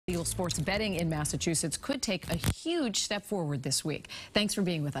legal sports betting in Massachusetts could take a huge step forward this week. Thanks for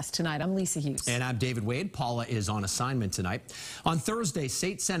being with us tonight. I'm Lisa Hughes. And I'm David Wade. Paula is on assignment tonight. On Thursday,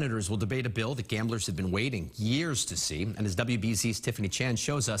 state senators will debate a bill that gamblers have been waiting years to see. And as WBZ's Tiffany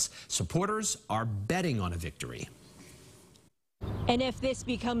shows us, supporters are betting on a victory. And if this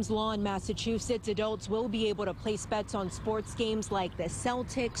becomes law in Massachusetts, adults will be able to place bets on sports games like the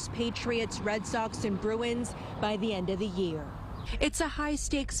Celtics, Patriots, Red Sox, and Bruins by the end of the year. It's a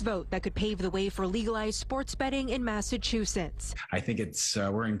high-stakes vote that could pave the way for legalized sports betting in Massachusetts. I think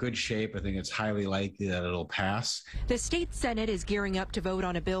we're in good shape. I think it's highly likely that it'll pass. The state Senate is gearing up to vote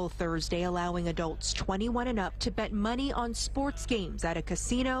on a bill Thursday allowing adults 21 and up to bet money on sports games at a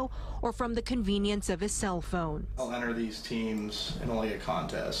casino or from the convenience of a cell phone. I'll enter these teams in only a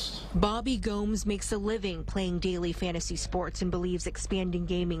contest. Bobby Gomes makes a living playing daily fantasy sports and believes expanding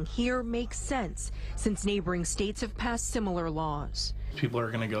gaming here makes sense since neighboring states have passed similar laws. People are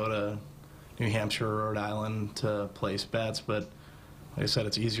going to go to New Hampshire or Rhode Island to place bets, but like I said,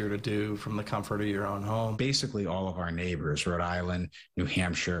 it's easier to do from the comfort of your own home. Basically, all of our neighbors, Rhode Island, New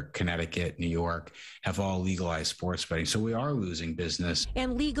Hampshire, Connecticut, New York, have all legalized sports betting, so we are losing business.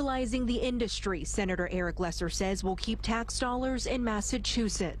 And legalizing the industry, Senator Eric Lesser says, will keep tax dollars in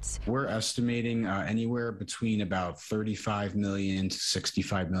Massachusetts. We're estimating anywhere between about $35 million to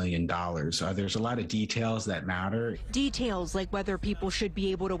 $65 million. There's a lot of details that matter. Details like whether people should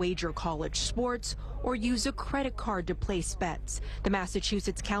be able to wager college sports or use a credit card to place bets. The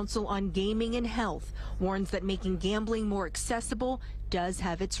Massachusetts Council on Gaming and Health warns that making gambling more accessible does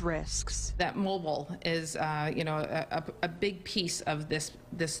have its risks. That mobile is, a big piece of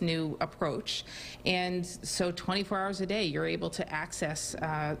this new approach, and so 24 hours a day you're able to access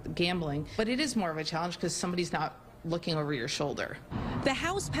gambling. But it is more of a challenge because somebody's not looking over your shoulder. The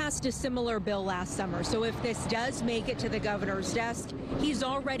House passed a similar bill last summer, so if this does make it to the governor's desk, he's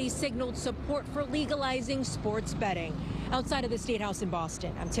already signaled support for legalizing sports betting. Outside of the State House in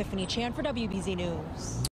Boston, I'm Tiffany Chan for WBZ News.